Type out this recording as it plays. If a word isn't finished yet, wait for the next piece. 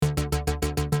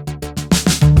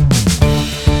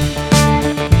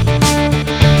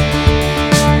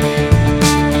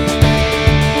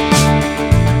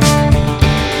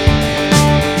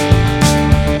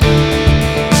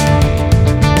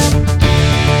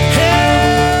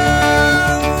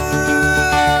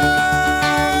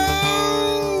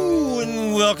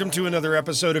to another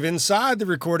episode of Inside the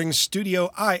Recording Studio.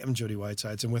 I am Jody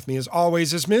Whitesides, and with me as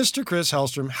always is Mr. Chris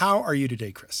Hellstrom. How are you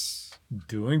today, Chris?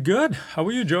 Doing good. How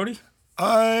are you, Jody?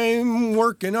 I'm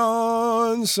working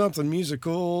on something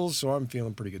musical, so I'm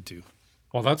feeling pretty good too.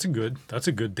 Well, that's a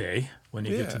good day when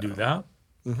you get to do that.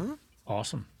 Mm-hmm.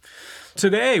 Awesome.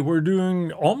 Today we're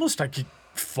doing almost like a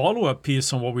follow-up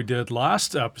piece on what we did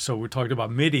last episode. We talked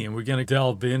about MIDI, and we're going to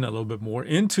delve in a little bit more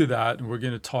into that, and we're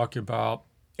going to talk about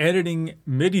editing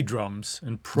MIDI drums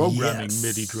and programming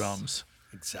MIDI drums.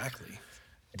 Exactly.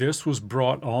 This was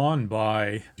brought on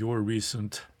by your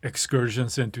recent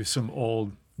excursions into some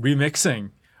old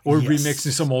remixing, or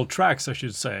remixing some old tracks, I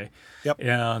should say. Yep.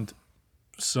 And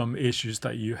some issues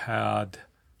that you had.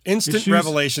 Instant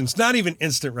revelations, not even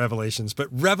instant revelations, but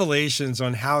revelations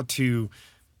on how to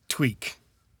tweak.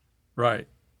 Right.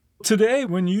 Today,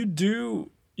 when you do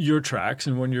your tracks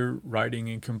and when you're writing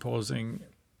and composing,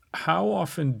 how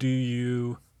often do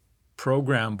you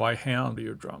program by hand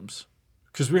your drums?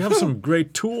 Because we have some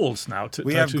great tools now to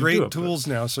We have great tools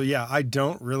now. So yeah, I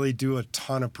don't really do a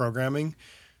ton of programming.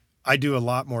 I do a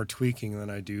lot more tweaking than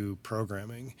I do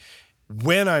programming.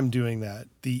 When I'm doing that,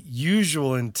 the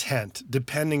usual intent,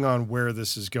 depending on where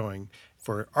this is going,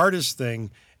 for an artist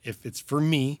thing, if it's for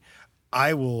me,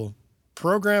 I will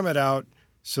program it out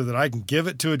so that I can give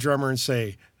it to a drummer and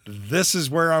say, this is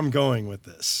where I'm going with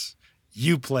this.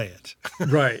 You play it.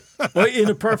 Right. Well, in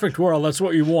a perfect world, that's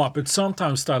what you want. But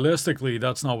sometimes stylistically,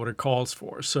 that's not what it calls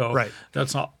for. So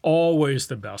that's not always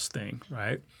the best thing,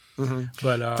 right? Mm-hmm.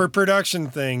 But for production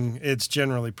thing, it's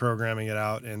generally programming it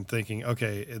out and thinking,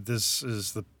 okay, this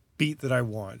is the beat that I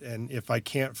want. And if I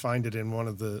can't find it in one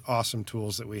of the awesome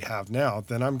tools that we have now,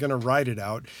 then I'm going to write it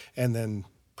out and then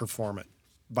perform it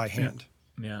by hand.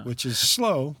 Yeah. Which is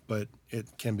slow, but it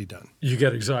can be done. You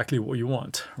get exactly what you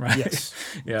want, right? Yes.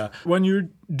 Yeah. When you're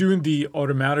doing the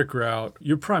automatic route,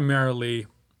 you're primarily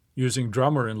using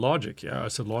Drummer and Logic,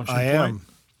 as a launching point. I am.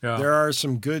 Yeah. There are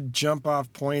some good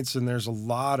jump-off points, and there's a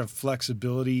lot of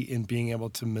flexibility in being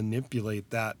able to manipulate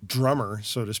that drummer,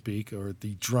 so to speak, or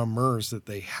the drummers that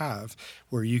they have,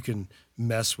 where you can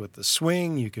mess with the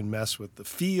swing, you can mess with the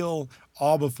feel,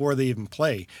 all before they even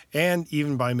play. And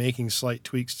even by making slight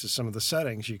tweaks to some of the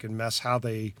settings, you can mess how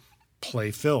they play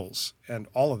fills and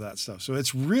all of that stuff. So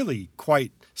it's really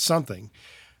quite something.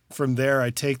 From there,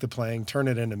 I take the playing, turn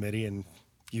it into MIDI, and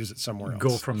use it somewhere else.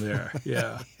 Go from there,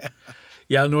 yeah.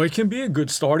 Yeah, no, it can be a good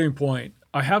starting point.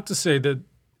 I have to say that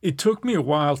it took me a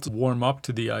while to warm up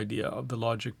to the idea of the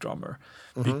Logic drummer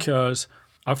because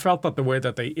I felt that the way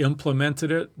that they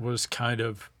implemented it was kind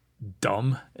of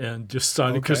dumb and just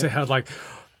because they had like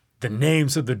the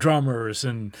names of the drummers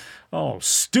and,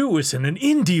 Stu is in an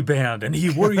indie band and he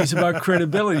worries about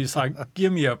credibility. It's like,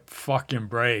 give me a fucking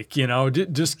break,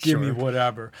 just give me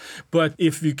whatever. But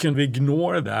if you can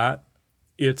ignore that,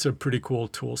 it's a pretty cool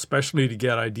tool, especially to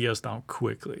get ideas down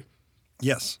quickly.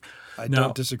 Yes, I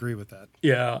don't disagree with that.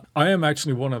 Yeah, I am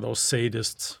actually one of those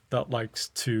sadists that likes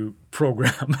to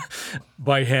program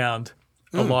by hand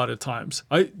a lot of times.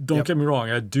 Don't get me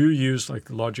wrong, I do use like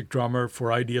the Logic drummer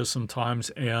for ideas sometimes,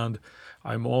 and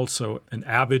I'm also an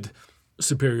avid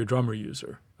Superior drummer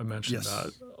user. I mentioned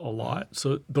that a lot.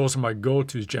 So those are my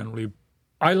go-tos generally.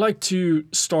 I like to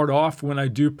start off when I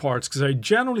do parts because I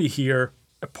generally hear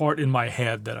a part in my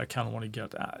head that I kind of want to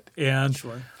get at. And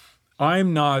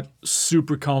I'm not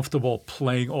super comfortable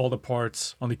playing all the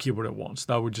parts on the keyboard at once.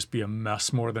 That would just be a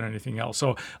mess more than anything else.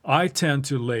 So I tend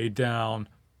to lay down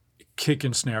kick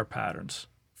and snare patterns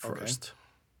first.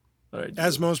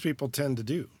 As most people tend to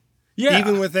do. Yeah.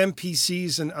 Even with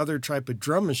MPCs and other type of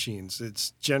drum machines,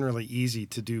 it's generally easy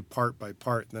to do part by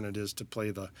part than it is to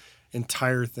play the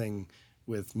entire thing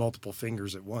with multiple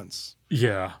fingers at once.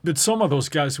 Yeah. But some of those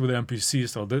guys with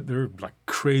MPCs, though, they're like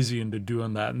crazy into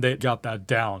doing that, and they got that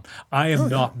down. I am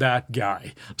not that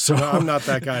guy. So no, I'm not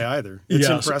that guy either. It's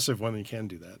impressive when you can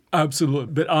do that.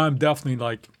 Absolutely. But I'm definitely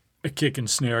like a kick and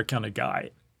snare kind of guy.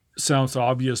 Sounds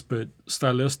obvious, but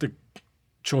stylistic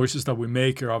choices that we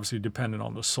make are obviously dependent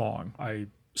on the song. I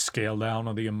scale down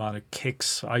on the amount of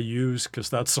kicks I use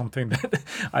because that's something that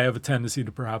I have a tendency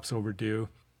to perhaps overdo,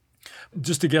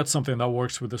 just to get something that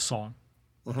works with the song.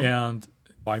 And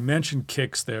I mentioned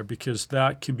kicks there because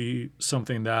that can be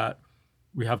something that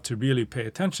we have to really pay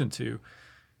attention to.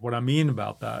 What I mean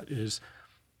about that is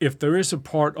if there is a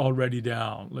part already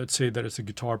down, let's say that it's a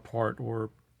guitar part or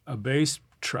a bass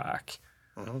track,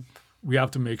 we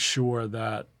have to make sure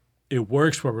that it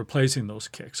works while replacing those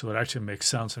kicks so it actually makes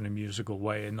sense in a musical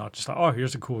way and not just like, oh,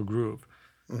 here's a cool groove.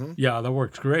 Yeah, that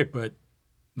works great, but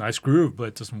nice groove, but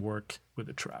it doesn't work with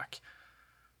the track.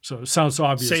 So it sounds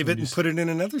obvious. Save it and put it in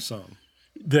another song.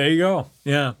 There you go.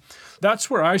 Yeah. That's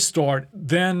where I start.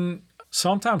 Then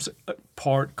sometimes a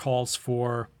part calls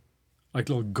for like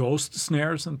little ghost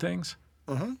snares and things,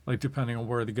 like depending on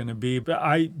where they're going to be. But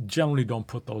I generally don't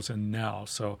put those in now,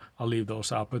 so I'll leave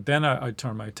those out. But then I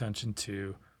turn my attention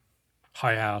to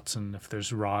hi-hats and if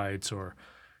there's rides or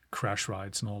crash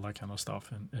rides and all that kind of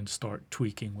stuff and start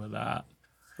tweaking with that.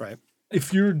 Right.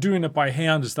 If you're doing it by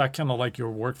hand, is that kind of like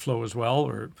your workflow as well?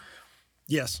 Or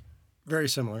Yes, very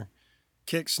similar.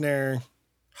 Kick, snare,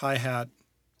 hi-hat,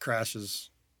 crashes.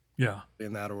 Yeah.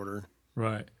 In that order.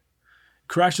 Right.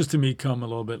 Crashes to me come a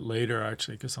little bit later,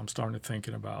 actually, because I'm starting to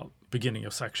thinking about beginning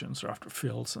of sections or after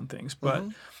fills and things. But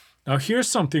now here's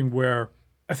something where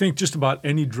I think just about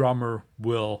any drummer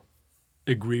will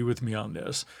agree with me on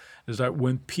this, is that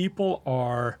when people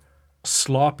are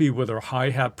sloppy with their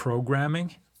hi-hat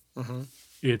programming,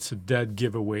 it's a dead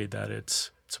giveaway that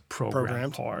it's a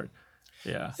programmed part.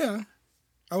 Yeah. Yeah.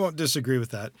 I won't disagree with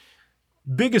that.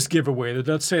 Biggest giveaway,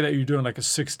 let's say that you're doing like a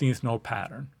 16th note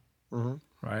pattern,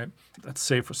 right? Let's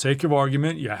say for sake of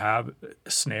argument, you have a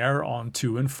snare on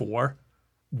 2 and 4,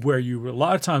 where a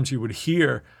lot of times you would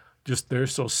hear just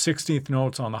there's those 16th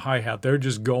notes on the hi-hat, they're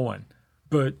just going.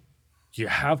 But you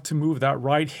have to move that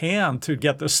right hand to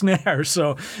get the snare.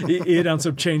 So it ends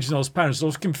up changing those patterns.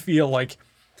 Those can feel like,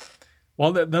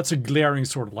 well, that's a glaring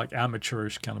sort of like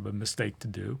amateurish kind of a mistake to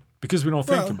do because we don't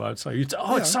think about it. So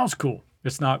it sounds cool.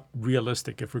 It's not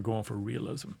realistic if we're going for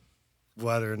realism.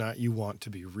 Whether or not you want to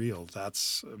be real,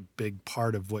 that's a big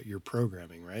part of what you're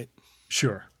programming, right?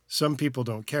 Sure. Some people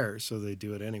don't care, so they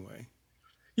do it anyway.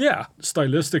 Yeah.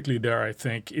 Stylistically there, I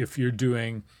think if you're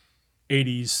doing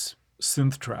 80s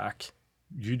synth track,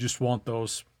 you just want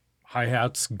those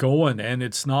hi-hats going, and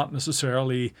it's not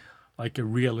necessarily like a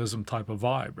realism type of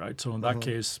vibe, right? So in that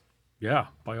case, yeah,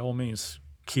 by all means,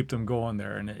 keep them going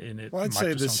there. And it I'd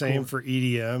say the same for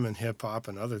EDM and hip-hop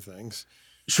and other things.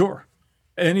 Sure.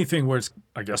 Anything where it's,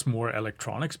 I guess, more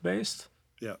electronics based.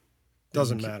 Yeah.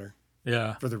 Doesn't matter.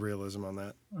 Yeah. For the realism on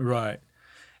that. Right.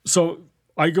 So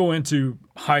I go into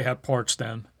hi-hat parts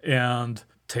then and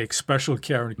take special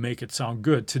care and make it sound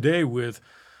good. Today with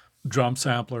drum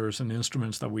samplers and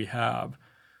instruments that we have,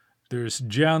 there's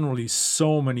generally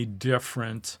so many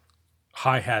different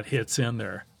hi-hat hits in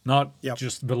there. Not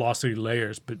just velocity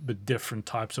layers, but different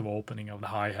types of opening of the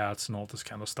hi-hats and all this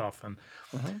kind of stuff, and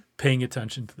paying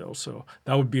attention to those. So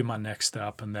that would be my next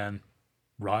step. And then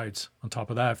rides on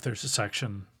top of that. If there's a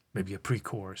section, maybe a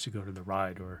pre-chorus, you go to the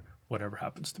ride or whatever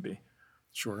happens to be.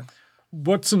 Sure.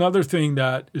 What's another thing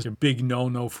that is a big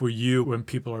no-no for you when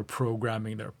people are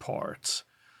programming their parts?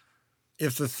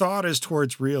 If the thought is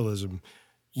towards realism,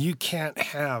 you can't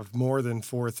have more than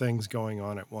 4 things going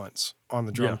on at once on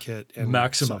the drum kit and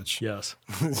maximum, such. Yes.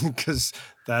 Because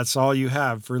that's all you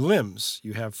have for limbs.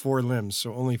 You have 4 limbs,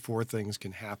 so only 4 things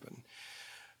can happen.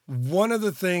 One of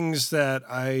the things that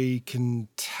I can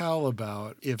tell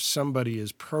about if somebody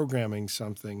is programming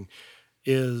something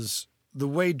is the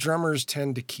way drummers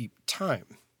tend to keep time.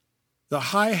 The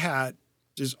hi-hat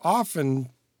is often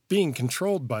being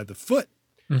controlled by the foot.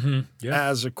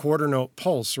 As a quarter note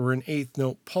pulse or an 8th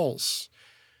note pulse.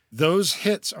 Those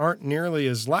hits aren't nearly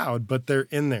as loud, but they're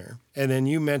in there. And then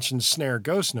you mentioned snare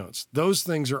ghost notes. Those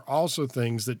things are also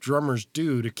things that drummers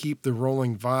do to keep the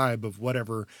rolling vibe of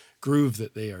whatever groove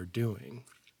that they are doing.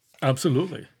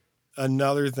 Absolutely.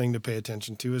 Another thing to pay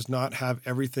attention to is not have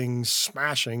everything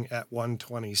smashing at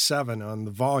 127 on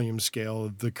the volume scale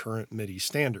of the current MIDI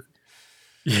standard.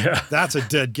 Yeah. That's a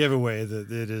dead giveaway that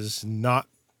it is not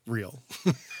real.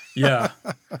 Yeah.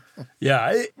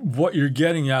 What you're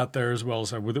getting at there as well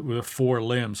is with the 4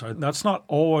 limbs, right? That's not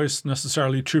always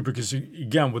necessarily true because,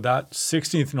 again, with that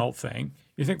 16th note thing,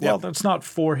 you think, well, that's not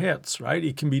 4 hits, right?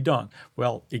 It can be done.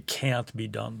 Well, it can't be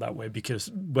done that way because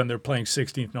when they're playing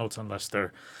 16th notes, unless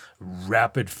they're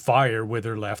rapid fire with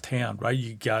their left hand, right?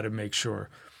 You got to make sure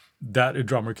that a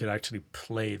drummer can actually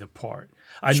play the part.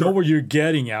 I know where you're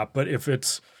getting at, but if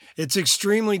it's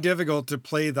extremely difficult to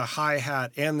play the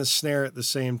hi-hat and the snare at the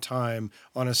same time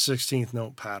on a 16th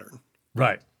note pattern.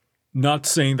 Right. Not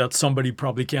saying that somebody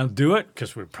probably can't do it,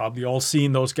 because we've probably all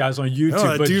seen those guys on YouTube.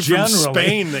 No, a but dude generally, from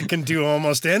Spain that can do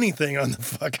almost anything on the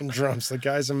fucking drums. The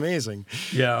guy's amazing.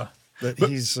 Yeah. But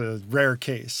he's a rare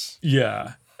case.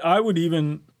 Yeah. I would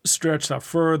even stretch that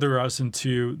further as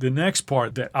into the next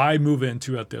part that I move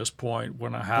into at this point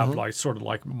when I have like sort of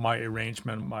like my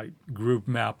arrangement, my group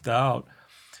mapped out,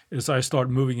 is I start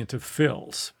moving into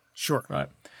fills. Sure. Right.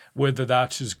 Whether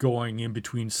that's just going in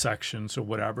between sections or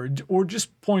whatever, or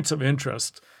just points of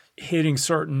interest, hitting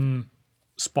certain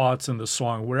spots in the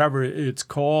song, wherever it's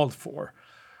called for.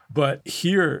 But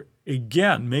here,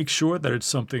 again, make sure that it's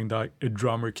something that a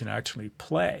drummer can actually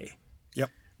play. Yep.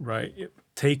 Right?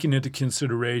 Taking into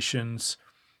considerations,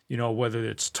 whether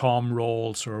it's tom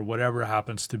rolls or whatever it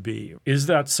happens to be. Is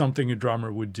that something a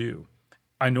drummer would do?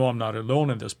 I know I'm not alone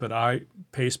in this, but I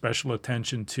pay special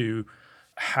attention to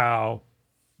how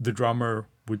the drummer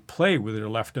would play with their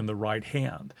left and the right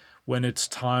hand when it's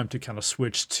time to kind of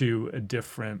switch to a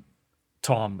different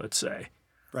tom, let's say.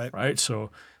 Right?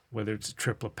 So whether it's a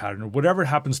triplet pattern or whatever it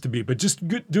happens to be, but just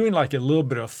doing like a little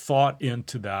bit of thought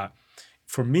into that.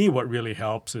 For me, what really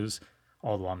helps is,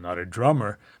 although I'm not a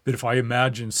drummer, but if I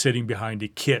imagine sitting behind a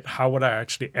kit, how would I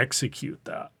actually execute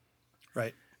that?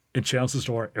 Right. And chances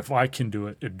are, if I can do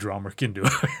it, a drummer can do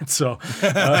it. So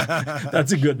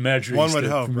that's a good measuring One would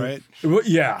stick hope, for me. right?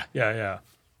 Yeah.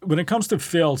 When it comes to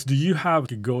fills, do you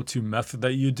have a go-to method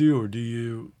that you do, or do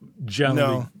you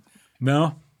generally?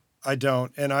 No? I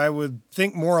don't. And I would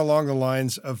think more along the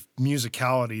lines of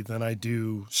musicality than I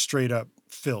do straight up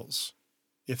fills,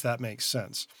 if that makes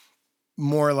sense.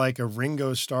 More like a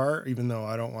Ringo Starr, even though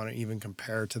I don't want to even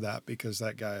compare to that because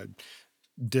that guy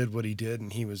did what he did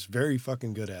and he was very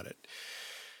fucking good at it.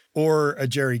 Or a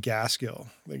Jerry Gaskill,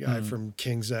 the guy from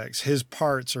King's X. His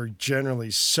parts are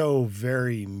generally so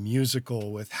very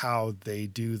musical with how they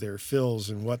do their fills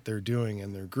and what they're doing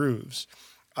and their grooves.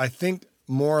 I think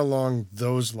more along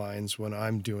those lines when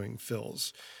I'm doing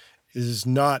fills. It is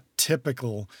not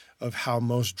typical of how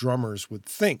most drummers would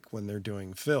think when they're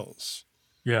doing fills.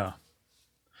 Yeah.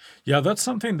 Yeah, that's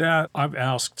something that I've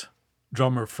asked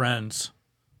drummer friends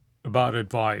about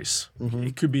advice. Mm-hmm.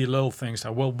 It could be little things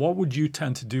like, well, what would you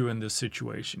tend to do in this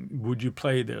situation? Would you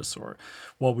play this, or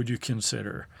what would you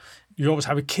consider? You always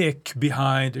have a kick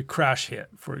behind a crash hit,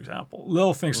 for example.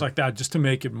 Little things like that, just to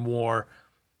make it more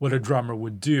what a drummer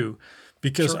would do.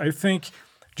 Because I think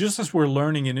just as we're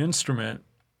learning an instrument,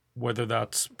 whether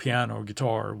that's piano,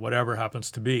 guitar, or whatever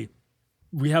happens to be,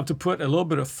 we have to put a little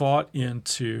bit of thought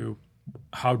into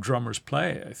how drummers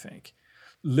play, I think.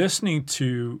 Listening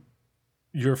to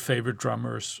your favorite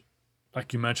drummers,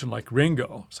 like you mentioned, like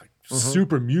Ringo, it's like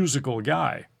super musical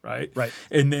guy, right? Right.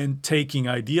 And then taking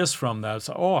ideas from that, it's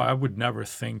like, oh, I would never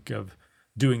think of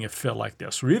doing a fill like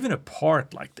this or even a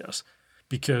part like this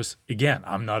because, again,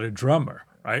 I'm not a drummer,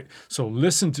 right? So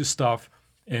listen to stuff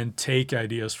and take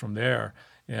ideas from there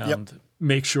and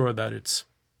make sure that it's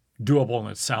doable and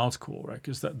it sounds cool, right?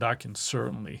 Because that can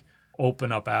certainly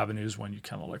open up avenues when you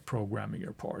kind of like programming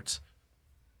your parts.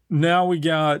 Now we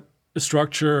got a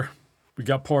structure, we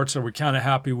got parts that we're kind of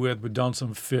happy with, we've done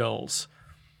some fills.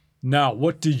 Now,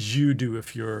 what did you do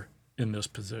if you're in this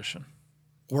position?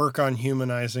 Work on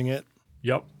humanizing it.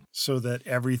 Yep. So that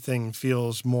everything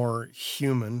feels more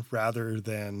human rather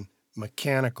than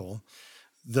mechanical.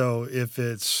 Though if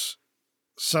it's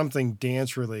something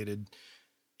dance related,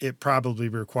 it probably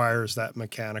requires that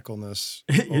mechanicalness.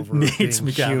 It needs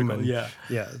mechanical, human.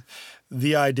 Yeah.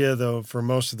 The idea, though, for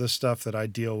most of the stuff that I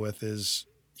deal with is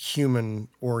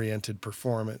human-oriented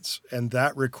performance, and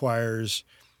that requires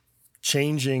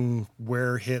changing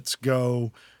where hits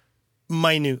go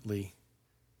minutely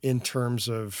in terms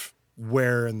of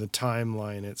where in the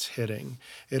timeline it's hitting.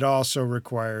 It also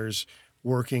requires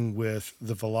working with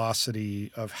the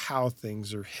velocity of how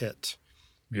things are hit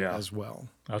as well.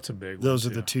 That's a big one. Those are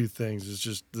the two things. It's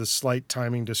just the slight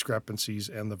timing discrepancies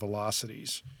and the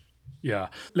velocities. Yeah.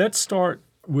 Let's start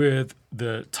with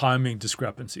the timing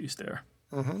discrepancies there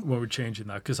when we're changing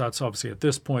that, because that's obviously at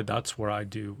this point, that's where I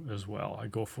do as well. I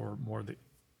go for more the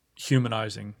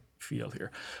humanizing feel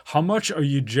here. How much are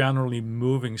you generally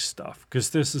moving stuff? Because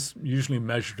this is usually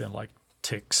measured in like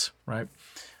ticks, right?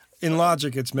 In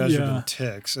Logic, it's measured in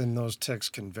ticks, and those ticks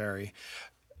can vary.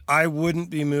 I wouldn't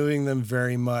be moving them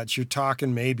very much. You're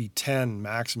talking maybe 10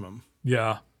 maximum.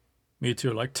 Yeah, me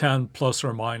too. Like 10 plus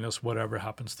or minus whatever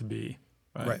happens to be.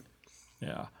 Right.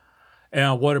 Yeah.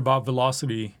 And what about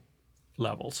velocity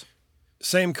levels?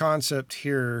 Same concept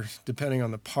here, depending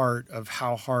on the part of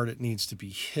how hard it needs to be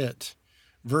hit,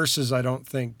 versus I don't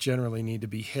think generally need to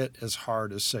be hit as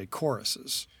hard as, say,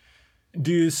 choruses.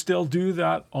 Do you still do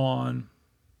that on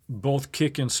both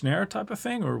kick and snare type of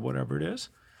thing or whatever it is?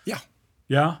 Yeah.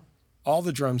 Yeah? All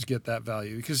the drums get that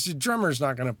value because the drummer's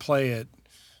not going to play at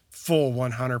full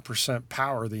 100%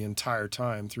 power the entire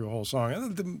time through a whole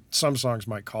song. Some songs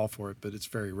might call for it, but it's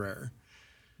very rare.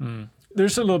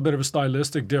 There's a little bit of a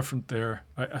stylistic difference there,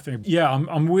 I think. Yeah,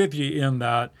 I'm with you in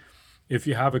that if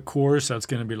you have a chorus that's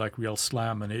going to be like real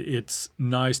slam, and it's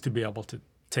nice to be able to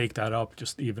take that up,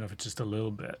 just even if it's just a little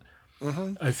bit.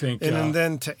 I think. And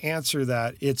then to answer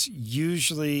that, it's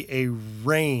usually a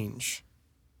range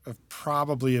of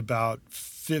probably about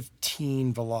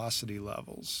 15 velocity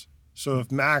levels So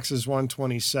if max is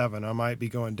 127, I might be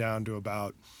going down to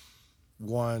about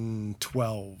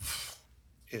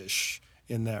 112-ish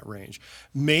in that range.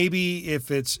 Maybe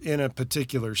if it's in a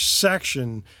particular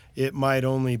section, it might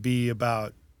only be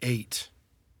about 8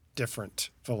 different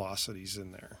velocities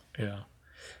in there. Yeah.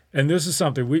 And this is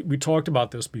something, we talked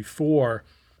about this before.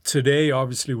 Today,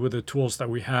 obviously, with the tools that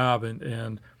we have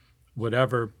and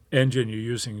whatever engine you're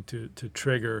using to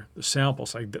trigger the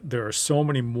samples, like there are so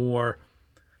many more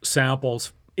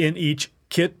samples in each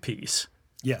kit piece.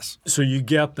 Yes. So you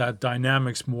get that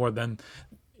dynamics more than,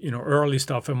 early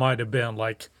stuff. It might have been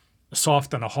like a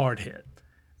soft and a hard hit,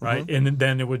 right? Mm-hmm. And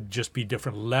then it would just be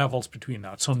different levels between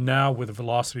that. So now with the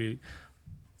velocity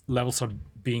levels are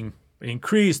being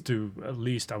increased to at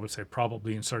least, I would say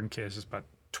probably in certain cases, about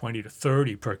 20 to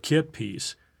 30 per kit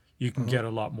piece, you can get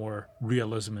a lot more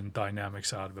realism and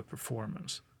dynamics out of a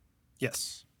performance.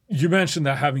 Yes. You mentioned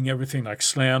that having everything like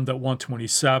slammed at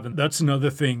 127. That's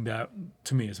another thing that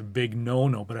to me is a big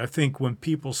no-no. But I think when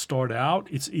people start out,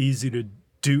 it's easy to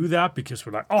do that because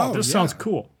we're like, this sounds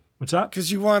cool. What's that?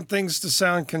 Because you want things to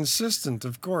sound consistent,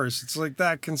 of course. It's like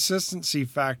that consistency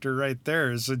factor right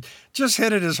there is just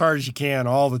hit it as hard as you can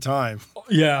all the time.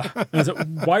 Yeah.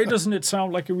 Why doesn't it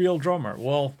sound like a real drummer?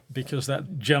 Well, because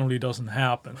that generally doesn't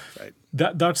happen. Right.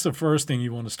 That's the first thing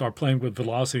you want to start playing with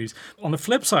velocities. On the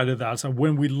flip side of that, so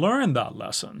when we learn that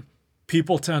lesson,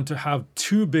 people tend to have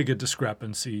too big a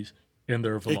discrepancies in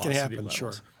their velocity it can happen, levels.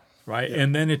 Sure. Right? Yeah.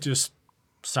 And then it just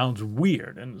sounds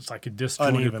weird and it's like a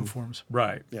disjointed Uneven. performance.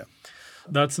 Right. Yeah.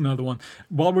 That's another one.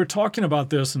 While we're talking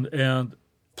about this and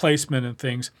placement and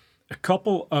things, a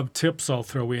couple of tips I'll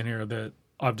throw in here that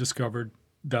I've discovered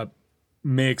that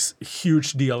makes a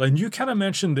huge deal. And you kind of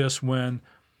mentioned this when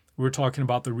we were talking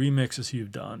about the remixes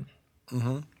you've done.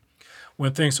 Mm-hmm.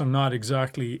 When things are not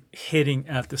exactly hitting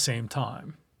at the same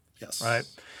time. Yes. Right?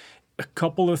 A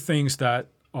couple of things that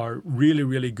are really,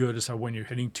 really good is that when you're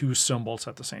hitting 2 cymbals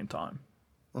at the same time.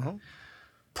 Mm-hmm.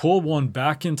 Pull one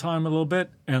back in time a little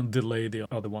bit and delay the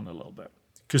other one a little bit.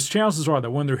 Because chances are that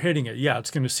when they're hitting it,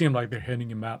 it's going to seem like they're hitting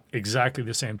them at exactly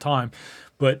the same time.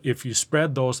 But if you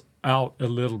spread those out a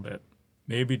little bit,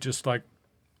 maybe just like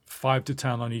 5 to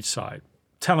 10 on each side.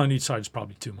 10 on each side is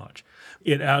probably too much.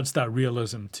 It adds that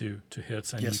realism to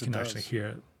hits, and you can actually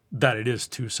hear that it is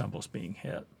 2 cymbals being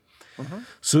hit. Mm-hmm.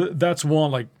 So that's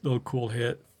one like little cool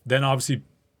hit. Then obviously,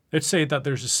 let's say that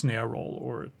there's a snare roll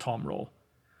or a tom roll.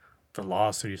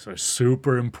 Velocities are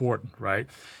super important, right?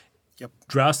 Yep.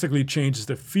 Drastically changes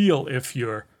the feel if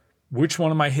which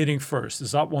one am I hitting first?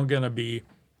 Is that one going to be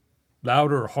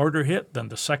louder or harder hit than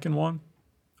the second one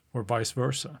or vice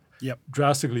versa? Yep.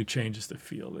 Drastically changes the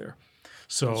feel there.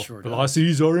 So sure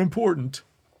velocities are important.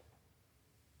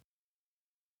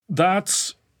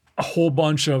 That's a whole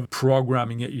bunch of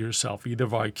programming it yourself, either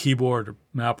via keyboard or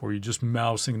map, or you're just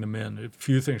mousing them in. A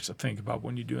few things to think about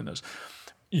when you're doing this.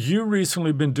 You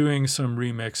recently been doing some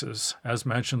remixes, as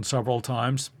mentioned several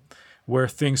times, where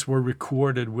things were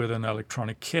recorded with an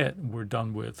electronic kit and were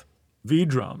done with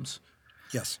V-drums.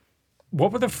 Yes.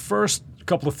 What were the first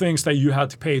couple of things that you had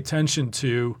to pay attention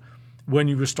to when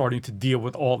you were starting to deal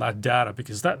with all that data?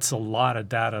 Because that's a lot of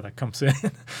data that comes in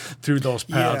through those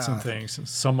pads and things. And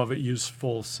some of it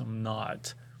useful, some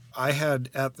not. I had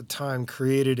at the time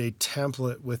created a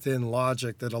template within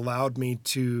Logic that allowed me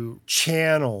to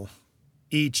channel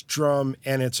each drum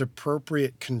and its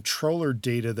appropriate controller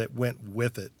data that went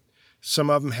with it. Some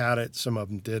of them had it, some of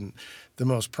them didn't. The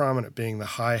most prominent being the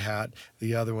hi-hat,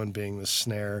 the other one being the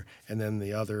snare, and then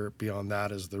the other beyond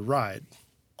that is the ride.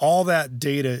 All that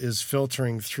data is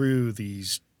filtering through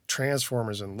these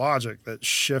transformers in Logic that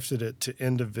shifted it to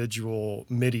individual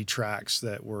MIDI tracks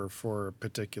that were for a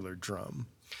particular drum.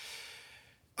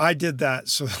 I did that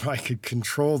so that I could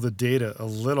control the data a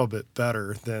little bit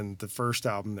better than the first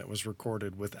album that was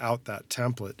recorded without that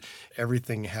template.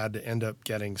 Everything had to end up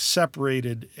getting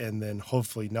separated and then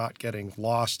hopefully not getting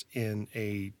lost in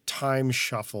a time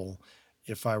shuffle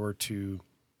if I were to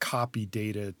copy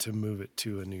data to move it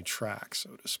to a new track,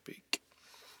 so to speak,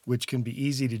 which can be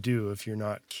easy to do if you're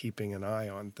not keeping an eye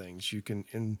on things. You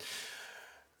can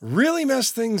really mess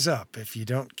things up if you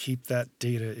don't keep that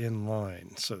data in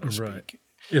line, so to speak. Right.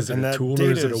 Is it a tool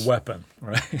or is it a weapon,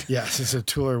 right? Yes, it's a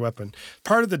tool or weapon.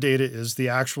 Part of the data is the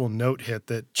actual note hit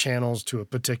that channels to a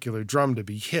particular drum to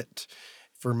be hit.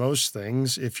 For most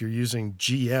things, if you're using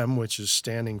GM, which is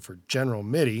standing for General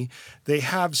MIDI, they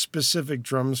have specific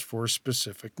drums for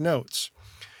specific notes.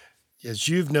 As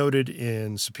you've noted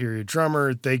in Superior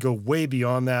Drummer, they go way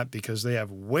beyond that because they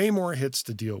have way more hits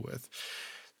to deal with.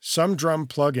 Some drum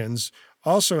plugins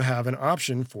also have an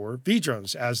option for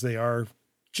V-drums, as they are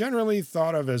generally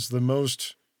thought of as the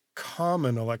most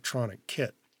common electronic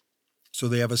kit. So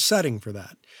they have a setting for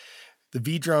that. The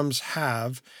V-drums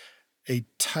have a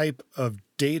type of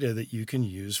data that you can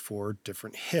use for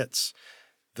different hits.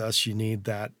 Thus, you need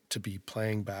that to be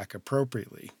playing back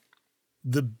appropriately.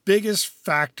 The biggest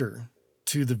factor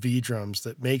to the V-drums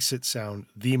that makes it sound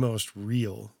the most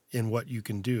real in what you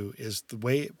can do is the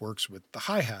way it works with the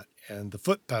hi-hat and the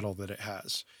foot pedal that it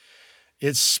has.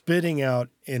 It's spitting out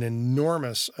an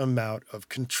enormous amount of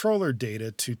controller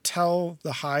data to tell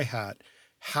the hi-hat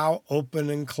how open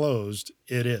and closed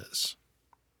it is.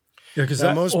 Yeah, because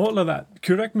all of that,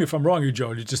 correct me if I'm wrong,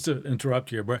 Jody, just to interrupt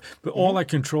here, but all that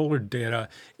controller data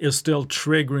is still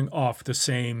triggering off the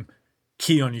same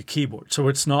key on your keyboard. So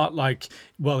it's not like,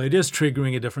 well, it is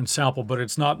triggering a different sample, but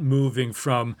it's not moving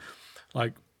from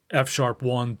like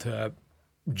F#1 to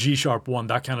G#1,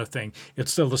 that kind of thing.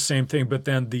 It's still the same thing, but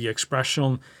then the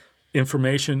expression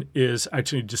information is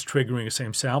actually just triggering the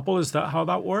same sample. Is that how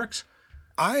that works?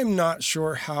 I'm not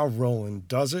sure how Roland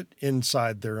does it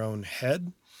inside their own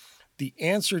head. The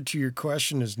answer to your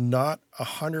question is not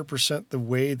 100% the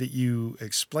way that you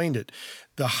explained it.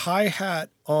 The hi-hat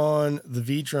on the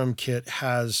V-drum kit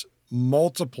has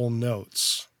multiple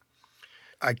notes.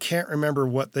 I can't remember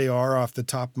what they are off the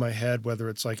top of my head, whether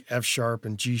it's like F#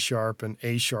 and G# and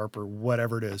A# or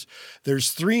whatever it is.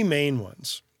 There's 3 main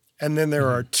ones, and then there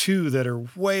are 2 that are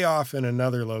way off in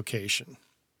another location.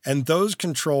 And those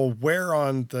control where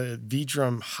on the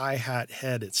V-drum hi-hat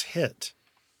head it's hit,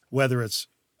 whether it's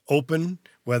open,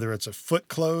 whether it's a foot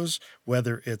close,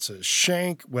 whether it's a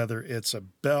shank, whether it's a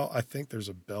bell. I think there's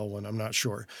a bell one. I'm not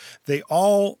sure. They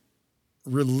all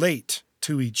relate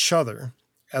to each other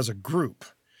as a group.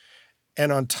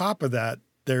 And on top of that,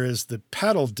 there is the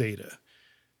pedal data.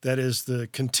 That is the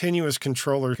continuous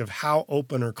controller of how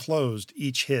open or closed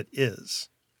each hit is.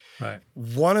 Right.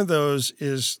 One of those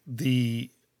is the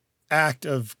act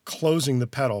of closing the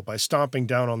pedal. By stomping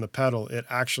down on the pedal, it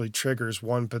actually triggers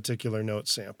one particular note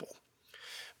sample.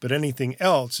 But anything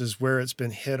else is where it's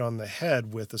been hit on the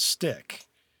head with a stick.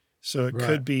 So it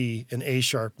could be an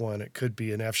A#1, it could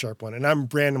be an F#1, and I'm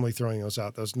randomly throwing those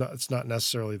out. It's not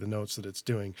necessarily the notes that it's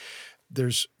doing.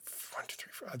 There's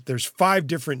 5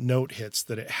 different note hits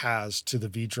that it has to the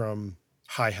V-drum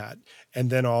hi-hat, and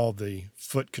then all the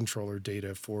foot controller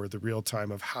data for the real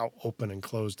time of how open and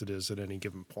closed it is at any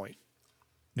given point.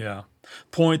 Yeah.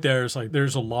 Point there is like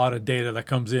there's a lot of data that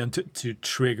comes in to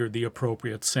trigger the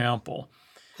appropriate sample.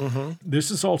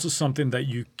 This is also something that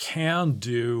you can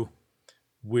do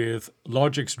with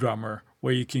Logic's drummer,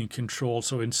 where you can control.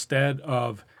 So instead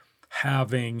of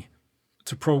having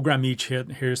to program each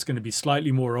hit, here's going to be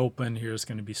slightly more open, here's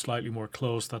going to be slightly more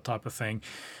closed, that type of thing,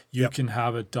 you can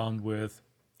have it done with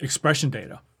expression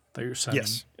data that you're sending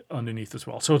underneath as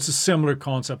well. So it's a similar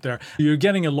concept there. You're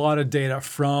getting a lot of data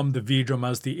from the V-drum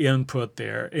as the input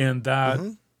there, and that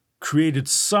created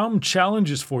some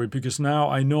challenges for you, because now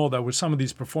I know that with some of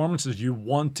these performances, you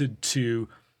wanted to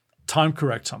time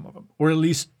correct some of them, or at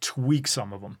least tweak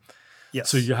some of them. Yes.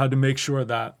 So you had to make sure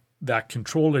that that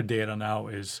controller data now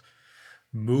is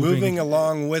moving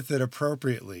along with it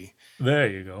appropriately. There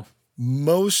you go.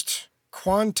 Most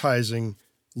quantizing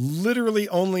literally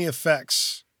only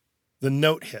affects the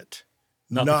note hit,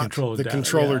 not the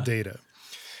controller data.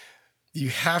 You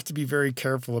have to be very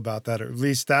careful about that, or at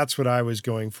least that's what I was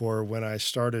going for when I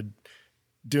started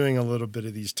doing a little bit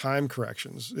of these time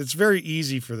corrections. It's very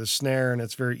easy for the snare, and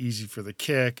it's very easy for the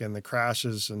kick and the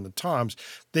crashes and the toms.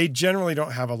 They generally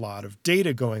don't have a lot of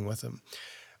data going with them.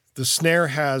 The snare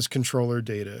has controller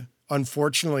data.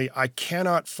 Unfortunately, I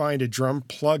cannot find a drum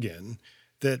plugin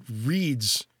that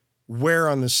reads where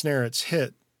on the snare it's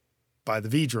hit by the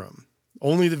V-drum.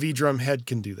 Only the V-drum head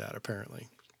can do that, apparently.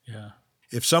 Yeah.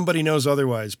 If somebody knows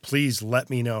otherwise, please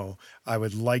let me know. I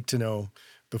would like to know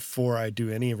before I do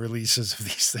any releases of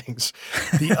these things.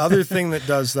 The other thing that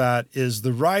does that is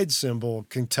the ride cymbal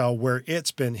can tell where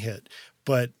it's been hit,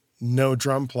 but no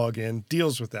drum plugin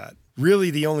deals with that.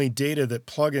 Really, the only data that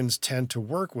plugins tend to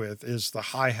work with is the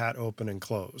hi-hat open and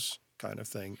close kind of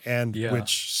thing, and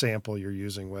which sample you're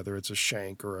using, whether it's a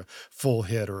shank or a full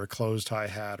hit or a closed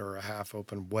hi-hat or a half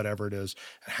open, whatever it is,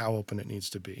 and how open it needs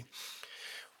to be.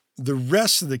 The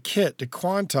rest of the kit to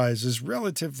quantize is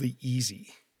relatively easy,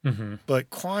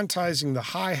 but quantizing the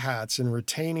hi-hats and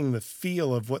retaining the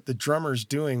feel of what the drummer's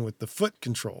doing with the foot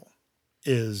control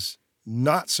is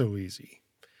not so easy.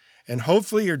 And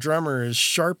hopefully your drummer is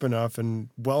sharp enough and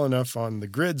well enough on the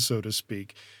grid, so to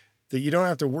speak, that you don't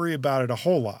have to worry about it a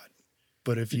whole lot.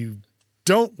 But if you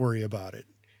don't worry about it,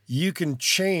 you can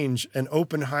change an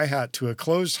open hi-hat to a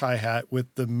closed hi-hat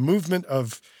with the movement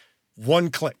of one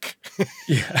click,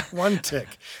 Yeah. one tick.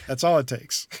 That's all it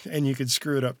takes. And you could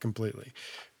screw it up completely.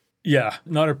 Yeah,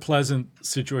 not a pleasant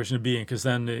situation to be in, because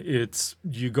then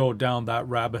you go down that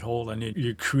rabbit hole and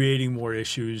you're creating more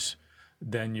issues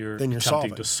than you're attempting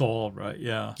solving. to solve, right?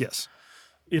 Yeah. Yes.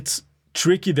 It's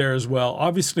tricky there as well.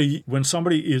 Obviously, when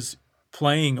somebody is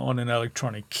playing on an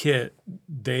electronic kit,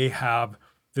 they have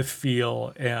the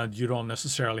feel, and you don't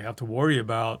necessarily have to worry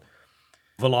about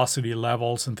velocity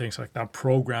levels and things like that,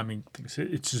 programming things.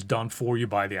 It's just done for you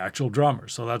by the actual drummer.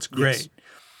 So that's great. Yes.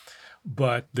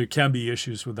 But there can be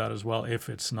issues with that as well if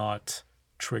it's not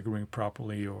triggering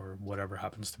properly or whatever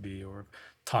happens to be, or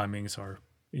timings are,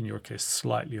 in your case,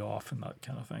 slightly off and that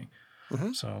kind of thing.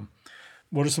 Mm-hmm. So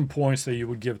what are some points that you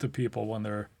would give to people when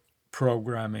they're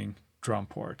programming drum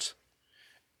parts?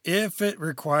 If it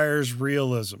requires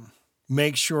realism,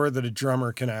 make sure that a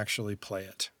drummer can actually play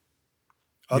it.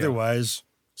 Otherwise,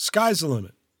 sky's the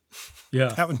limit. Yeah.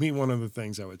 That would be one of the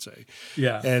things I would say.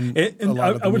 Yeah. And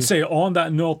I would say on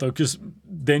that note, though, because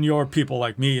then you're people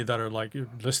like me that are like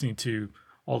listening to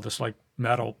all this like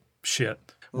metal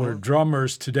shit, where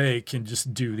drummers today can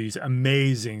just do these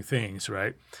amazing things,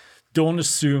 right? Don't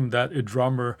assume that a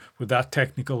drummer with that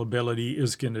technical ability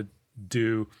is going to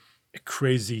do a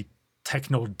crazy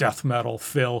techno death metal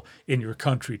fill in your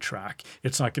country track.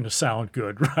 It's not going to sound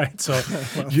good, right? So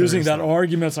Well, using that there's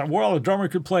argument, it's like, well, a drummer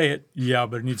could play it. Yeah,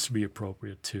 but it needs to be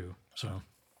appropriate too. So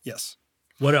Yes.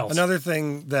 what else? Another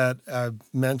thing that I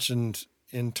mentioned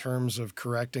in terms of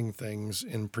correcting things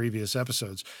in previous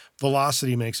episodes,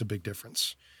 velocity makes a big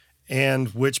difference. And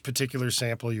which particular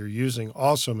sample you're using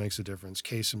also makes a difference.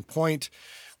 Case in point,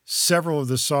 several of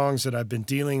the songs that I've been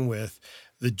dealing with,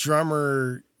 the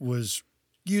drummer was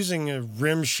using a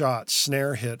rim shot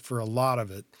snare hit for a lot of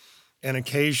it and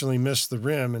occasionally missed the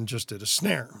rim and just did a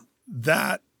snare.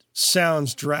 That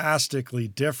sounds drastically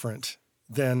different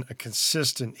than a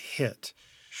consistent hit.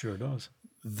 Sure does.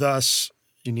 Thus,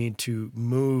 you need to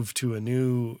move to a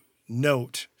new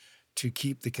note to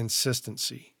keep the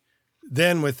consistency.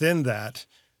 Then within that,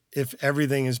 if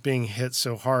everything is being hit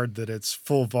so hard that it's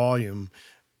full volume,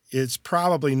 it's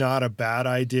probably not a bad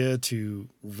idea to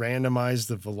randomize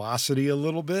the velocity a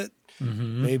little bit,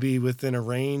 maybe within a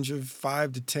range of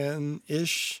 5 to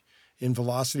 10-ish in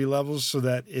velocity levels, so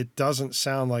that it doesn't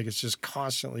sound like it's just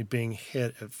constantly being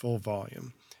hit at full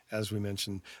volume. As we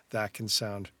mentioned, that can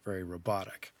sound very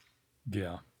robotic.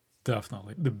 Yeah,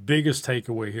 definitely. The biggest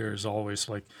takeaway here is always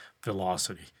like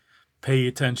velocity. Pay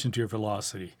attention to your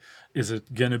velocity. Is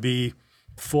it going to be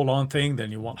full-on thing?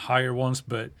 Then you want higher ones,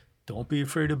 but don't be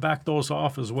afraid to back those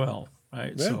off as well,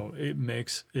 right? Yeah. So it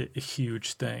makes it a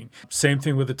huge thing. Same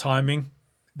thing with the timing.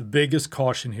 The biggest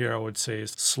caution here, I would say,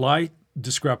 is slight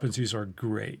discrepancies are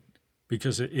great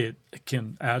because it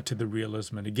can add to the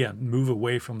realism. And again, move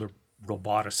away from the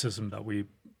roboticism that we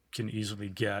can easily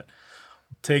get.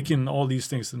 Taking all these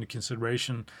things into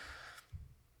consideration,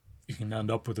 you can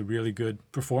end up with a really good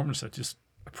performance that's just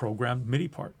a programmed MIDI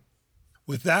part.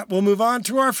 With that, we'll move on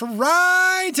to our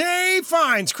Friday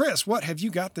finds. Chris, what have you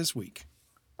got this week?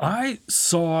 I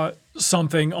saw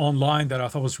something online that I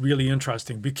thought was really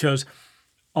interesting, because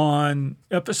on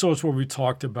episodes where we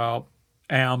talked about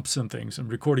amps and things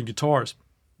and recording guitars,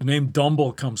 the name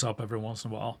Dumble comes up every once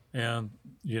in a while. And,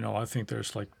 I think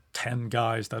there's like 10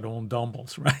 guys that own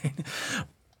Dumbles, right?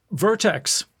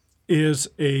 Vertex is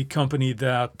a company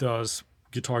that does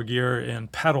guitar gear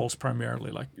and pedals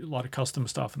primarily, like a lot of custom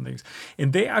stuff and things.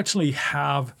 And they actually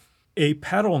have a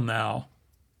pedal now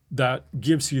that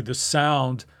gives you the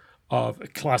sound of a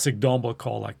classic Dumble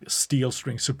called like Steel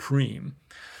String Supreme.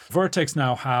 Vertex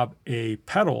now have a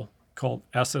pedal called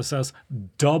SSS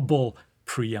Double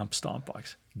Preamp Stomp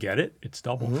Box. Get it? It's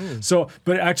double. So,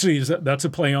 but actually that's a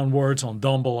play on words on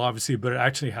Dumble, obviously, but it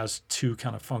actually has two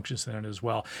kind of functions in it as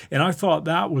well. And I thought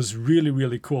that was really,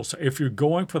 really cool. So if you're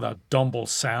going for that Dumble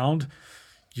sound,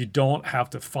 you don't have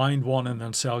to find one and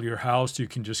then sell your house. You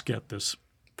can just get this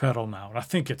pedal now. And I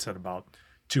think it's at about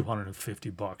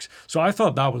 $250. So I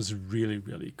thought that was really,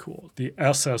 really cool. The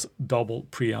SS Double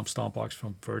Preamp Stomp Box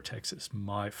from Vertex is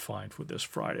my find for this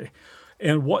Friday.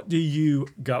 And what do you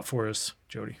got for us,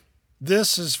 Jody?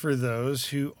 This is for those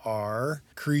who are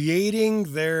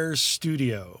creating their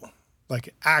studio, like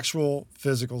actual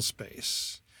physical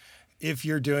space. If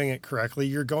you're doing it correctly,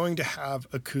 you're going to have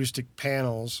acoustic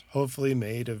panels, hopefully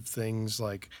made of things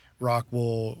like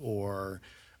Rockwool or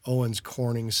Owens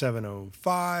Corning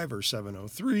 705 or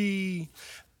 703.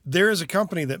 There is a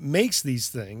company that makes these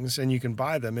things, and you can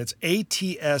buy them. It's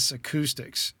ATS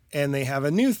Acoustics, and they have a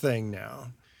new thing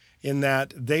now in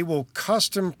that they will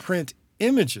custom print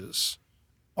images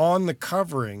on the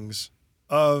coverings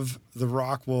of the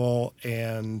Rockwool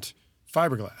and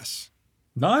fiberglass.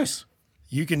 Nice.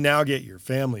 You can now get your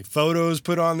family photos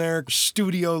put on there,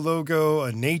 studio logo,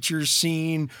 a nature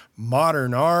scene,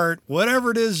 modern art,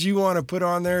 whatever it is you want to put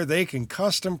on there, they can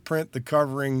custom print the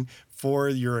covering for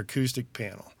your acoustic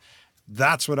panel.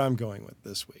 That's what I'm going with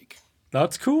this week.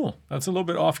 That's cool. That's a little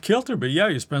bit off kilter, but yeah,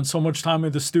 you spend so much time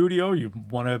in the studio. You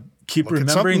want to keep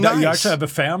remembering that you actually have a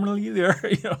family there.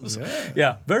 So,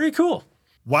 yeah, very cool.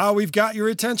 While we've got your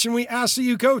attention, we ask that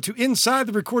you go to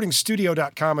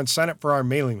InsideTheRecordingStudio.com and sign up for our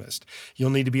mailing list.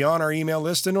 You'll need to be on our email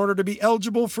list in order to be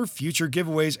eligible for future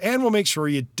giveaways, and we'll make sure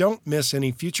you don't miss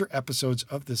any future episodes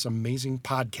of this amazing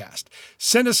podcast.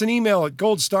 Send us an email at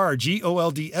goldstar,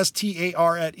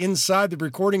 GOLDSTAR, at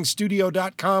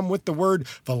InsideTheRecordingStudio.com with the word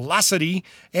velocity,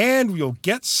 and you'll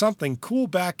get something cool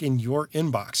back in your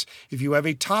inbox. If you have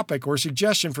a topic or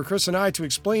suggestion for Chris and I to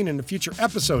explain in a future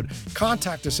episode,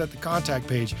 contact us at the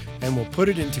contact page, and we'll put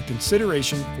it into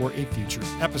consideration for a future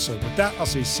episode. With that, I'll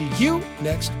say see you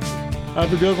next week.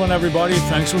 Have a good one, everybody.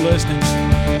 Thanks for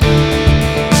listening.